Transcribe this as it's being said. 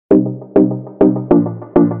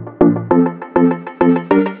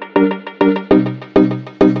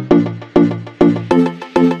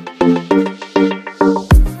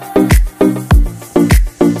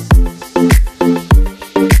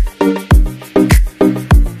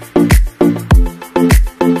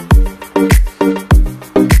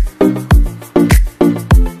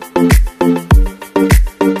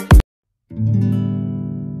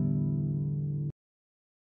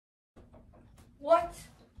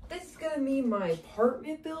showing me my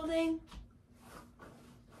apartment building?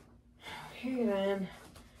 Okay then.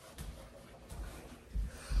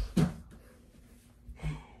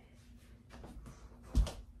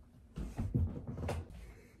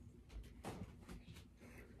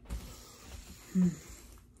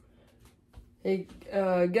 Hey,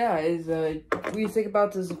 guys, what do you think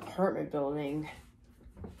about this apartment building?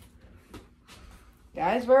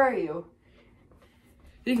 Guys, where are you?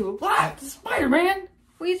 You go, what? Spider-Man?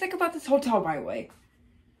 What do you think about this hotel, by the way?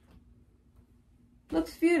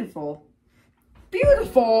 Looks beautiful.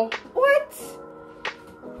 Beautiful? What?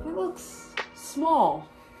 It looks small.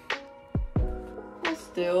 But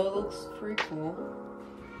still, it looks pretty cool.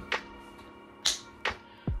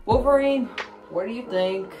 Wolverine, what do you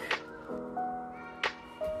think?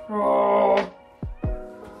 Oh,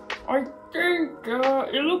 I think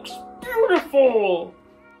it looks beautiful.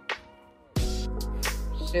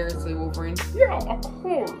 Seriously, Wolverine? Yeah, of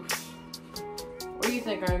course. What do you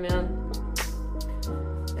think, Iron Man?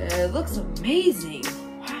 It looks amazing.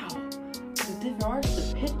 Wow. The different art,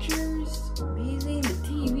 the pictures, amazing. The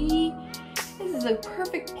TV. This is a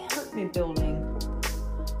perfect apartment building.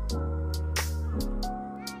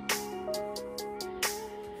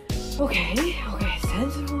 Okay,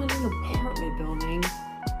 since everyone's in an apartment building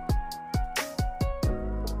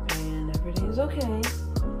and everything's okay,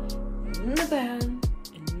 in the bed,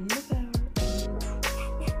 in the bed.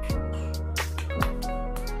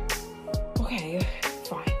 Okay,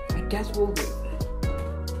 fine. I guess we'll do it.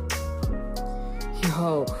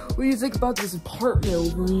 Yo, what do you think about this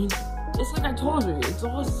apartment, Wolverine? Just like I told you, it's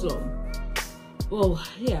awesome. Well,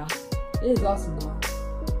 yeah, it is awesome though.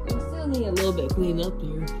 We still need a little bit of clean up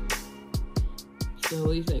here. So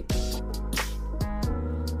what do you think?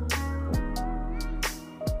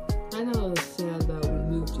 I know it's sad that we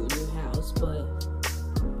moved to a new house, but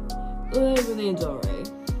everything's alright.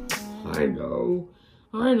 I know.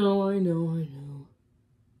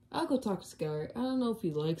 I'll go talk to Skylar. I don't know if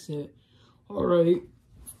he likes it. Alright.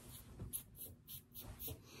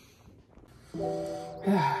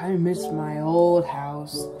 I miss my old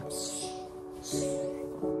house.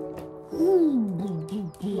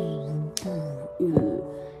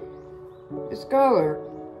 Skylar,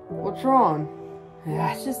 what's wrong?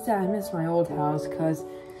 Yeah, it's just that I miss my old house, cause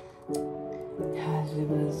it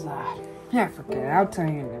was, I forget, I'll tell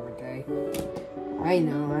you another day. I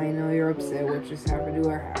know you're upset what just happened to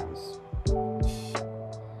our house.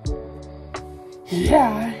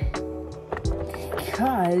 Yeah,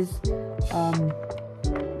 because,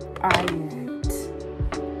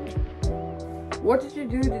 what did you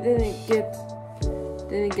do that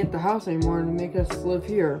didn't get the house anymore to make us live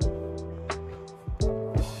here?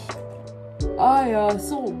 I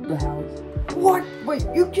sold the house. What? Wait,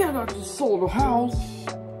 you cannot just sold a house.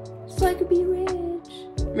 So I could be rich.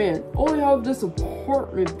 Man, all I have this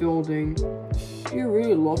apartment building. Do you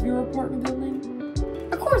really love your apartment building?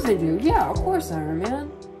 Of course I do. Yeah, of course, Iron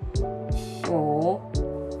Man. Aww.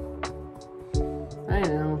 I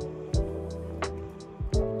know.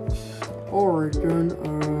 Alright then,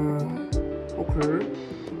 okay.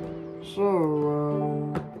 So,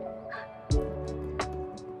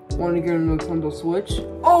 want to get a Nintendo Switch?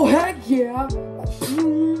 Oh, heck yeah!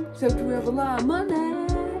 Except we have a lot of money!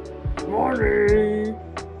 Money!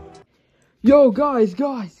 Yo, guys,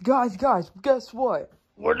 guess what?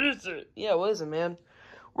 What is it? Yeah, what is it, man?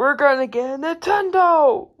 We're gonna get a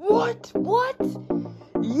Nintendo! What?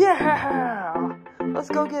 Yeah! Let's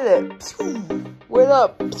go get it! Wait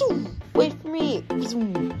up! Wait for me!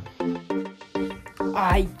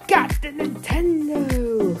 I got the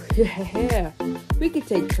Nintendo! Yeah! We can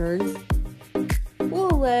take turns. We'll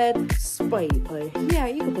let Spidey play. Yeah,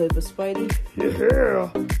 you can play with Spidey.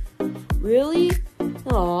 Yeah! Really?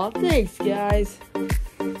 Aw, thanks, guys.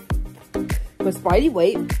 But Spidey,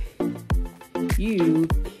 wait. You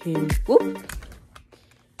can... Whoop!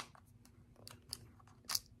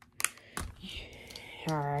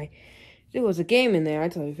 Alright. There was a game in there. I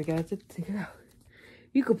totally forgot to take it out.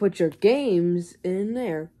 You could put your games in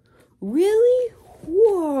there. Really?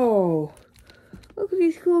 Whoa! Look at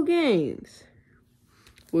these cool games.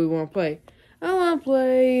 What do you want to play? I want to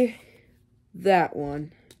play that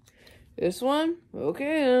one. This one?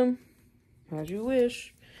 Okay, as you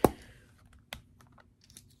wish.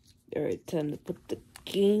 Alright, time to put the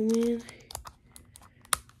game in.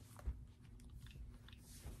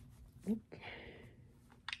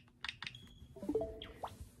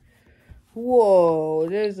 Whoa,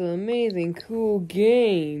 there's amazing cool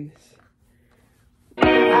games.